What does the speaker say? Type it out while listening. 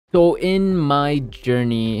So in my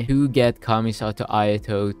journey to get Kamisato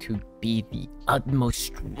Ayato to be the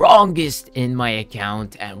utmost strongest in my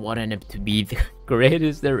account and wanted him to be the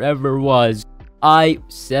greatest there ever was, I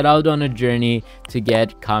set out on a journey to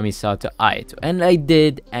get Kamisato Ayato, and I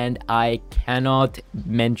did, and I cannot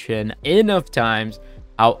mention enough times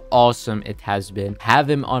how awesome it has been to have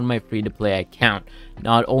him on my free-to-play account.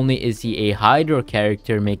 Not only is he a hydro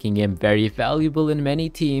character, making him very valuable in many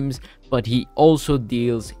teams, but he also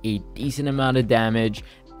deals a decent amount of damage,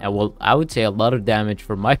 and well, I would say a lot of damage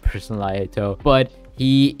for my personal Ayato, but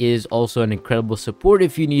he is also an incredible support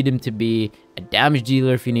if you need him to be, a damage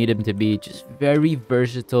dealer if you need him to be, just very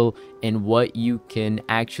versatile in what you can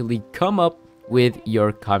actually come up with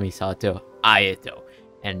your Kamisato Ayato.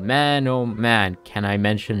 And man, oh man, can I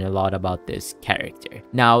mention a lot about this character.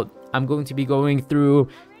 Now, I'm going to be going through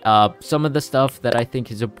some of the stuff that I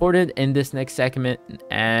think is important in this next segment,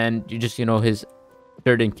 and you just, his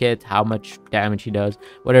certain kit, how much damage he does,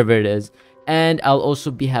 whatever it is. And I'll also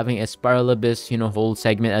be having a Spiral Abyss, whole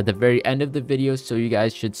segment at the very end of the video, so you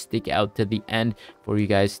guys should stick out to the end for you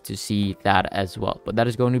guys to see that as well. But that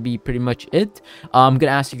is going to be pretty much it. I'm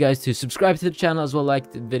gonna ask you guys to subscribe to the channel as well,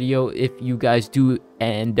 like the video if you guys do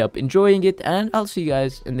end up enjoying it, and I'll see you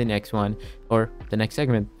guys in the next one, or the next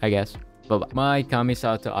segment, I guess. Bye-bye. My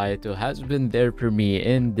Kamisato Ayato has been there for me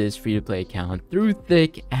in this free-to-play account through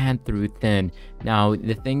thick and through thin. Now,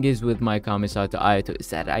 the thing is with my Kamisato Ayato is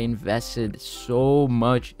that I invested so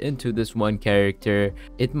much into this one character,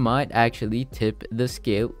 it might actually tip the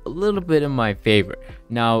scale a little bit in my favor.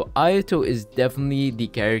 Now, Ayato is definitely the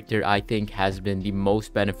character I think has been the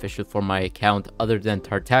most beneficial for my account other than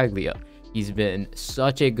Tartaglia. He's been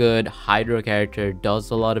such a good hydro character,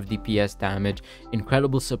 does a lot of DPS damage,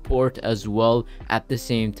 incredible support as well, at the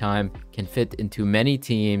same time can fit into many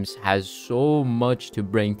teams, has so much to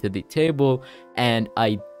bring to the table, and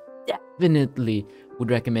I definitely would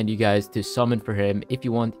recommend you guys to summon for him if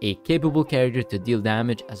you want a capable character to deal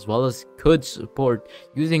damage as well as could support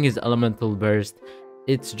using his elemental burst.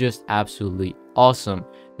 It's just absolutely awesome.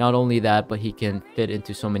 Not only that, but he can fit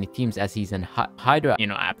into so many teams as he's an hydra,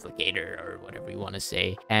 applicator or whatever you want to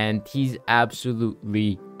say, and he's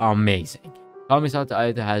absolutely amazing. Kamisato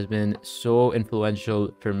Ayato has been so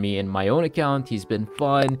influential for me in my own account. He's been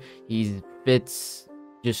fun, he fits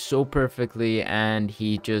just so perfectly, and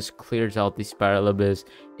he just clears out the Spiral Abyss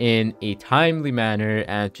in a timely manner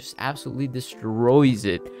and just absolutely destroys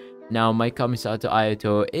it. Now, my Kamisato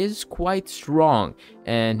Ayato is quite strong,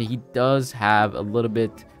 and he does have a little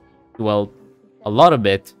bit, well, a lot of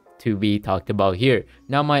it to be talked about here.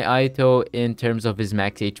 Now, my Ayato, in terms of his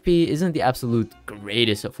max HP, isn't the absolute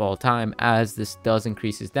greatest of all time, as this does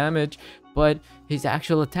increase his damage, but his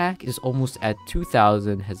actual attack is almost at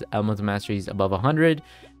 2000, his elemental mastery is above 100,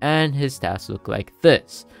 and his stats look like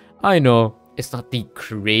this. I know, it's not the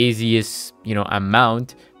craziest,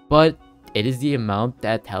 amount, but it is the amount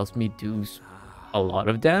that helps me do a lot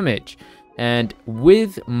of damage. And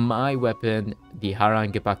with my weapon, the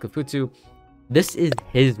Haran Gepakufutsu, this is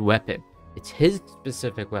his weapon. It's his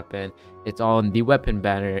specific weapon. It's on the weapon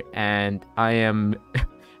banner, and I am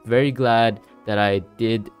very glad that I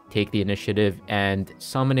did take the initiative and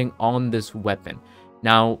summoning on this weapon.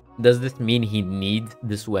 Now, does this mean he needs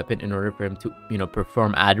this weapon in order for him to,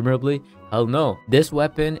 perform admirably? Hell no. This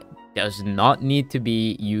weapon does not need to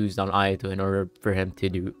be used on Ayato in order for him to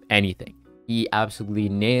do anything. He absolutely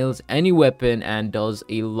nails any weapon and does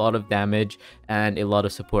a lot of damage and a lot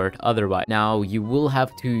of support otherwise. Now, you will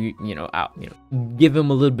have to, give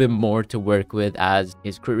him a little bit more to work with, as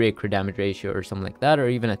his crit rate, crit damage ratio or something like that, or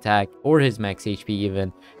even attack, or his max HP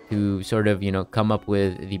even, to sort of, come up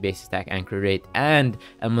with the base attack and crit rate and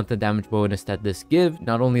elemental damage bonus that this gives.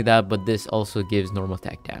 Not only that, but this also gives normal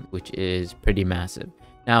attack damage, which is pretty massive.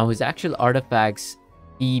 Now, his actual artifacts,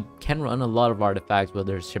 he can run a lot of artifacts,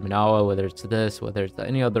 whether it's Shiminawa, whether it's this, whether it's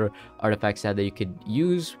any other artifact set that you could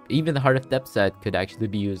use. Even the Heart of Depth set could actually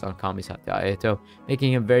be used on Kamisato Ayato,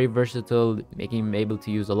 making him very versatile, making him able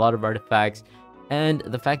to use a lot of artifacts. And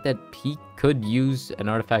the fact that he could use an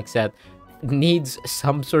artifact set needs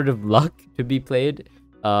some sort of luck to be played.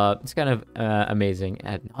 It's kind of amazing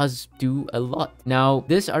and does do a lot. Now,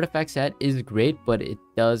 this artifact set is great, but it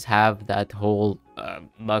does have that whole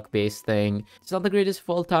luck-based thing. It's not the greatest of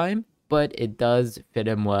all time, but it does fit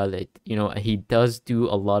him well. He does do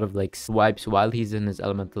a lot of like swipes while he's in his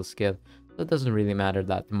elemental skill, so it doesn't really matter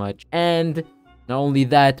that much. And not only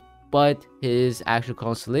that, but his actual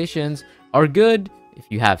constellations are good if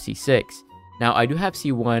you have C6. Now, I do have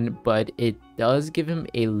C1, but it does give him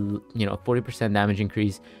a 40% damage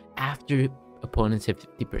increase after opponents have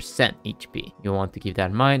 50% HP. You want to keep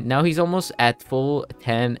that in mind. Now he's almost at full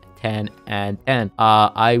 10, 10, and 10.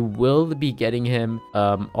 I will be getting him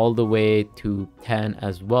all the way to 10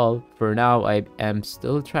 as well. For now, I am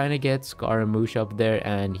still trying to get Scaramouche up there,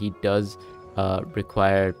 and he does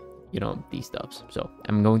require, you know, these stuffs. So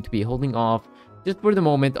I'm going to be holding off just for the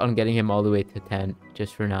moment on getting him all the way to 10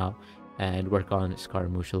 just for now, and work on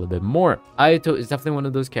Scaramouche a little bit more. Ayato is definitely one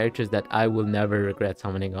of those characters that I will never regret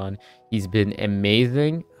summoning on. He's been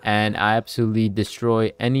amazing, and I absolutely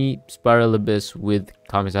destroy any Spiral Abyss with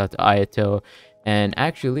Kamisato Ayato. And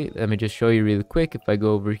actually, let me just show you really quick if I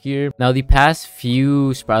go over here. Now, the past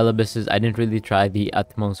few Spiral Abysses, I didn't really try the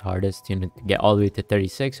utmost hardest, you know, to get all the way to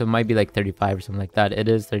 36. So it might be like 35 or something like that. It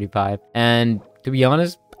is 35. And to be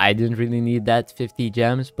honest, I didn't really need that 50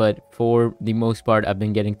 gems, but for the most part, I've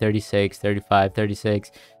been getting 36, 35,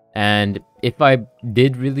 36. And if I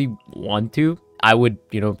did really want to, I would,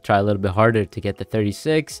 you know, try a little bit harder to get the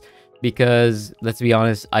 36. Because let's be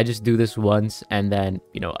honest, I just do this once and then,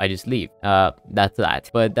 you know, I just leave. That's that.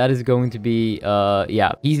 But that is going to be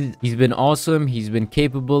yeah, he's been awesome. He's been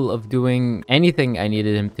capable of doing anything I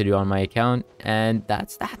needed him to do on my account, and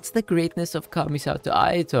that's the greatness of Kamisato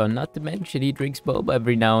Ayato. Not to mention, he drinks boba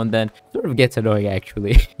every now and then. Sort of gets annoying,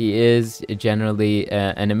 actually. He is generally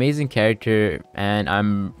an amazing character, and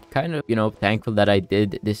I'm kind of, you know, thankful that I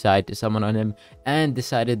did decide to summon on him and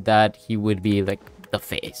decided that he would be like the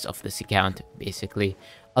face of this account, basically,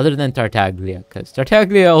 other than Tartaglia, because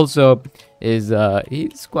Tartaglia also is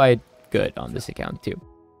he's quite good on this account too.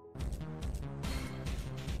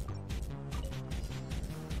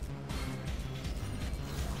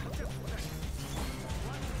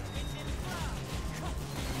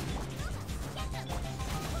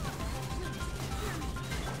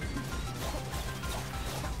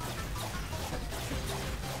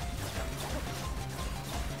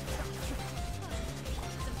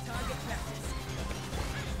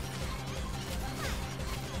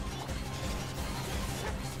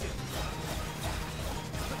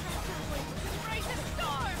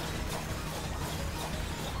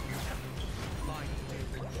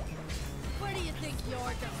 Where do you think you're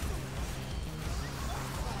going?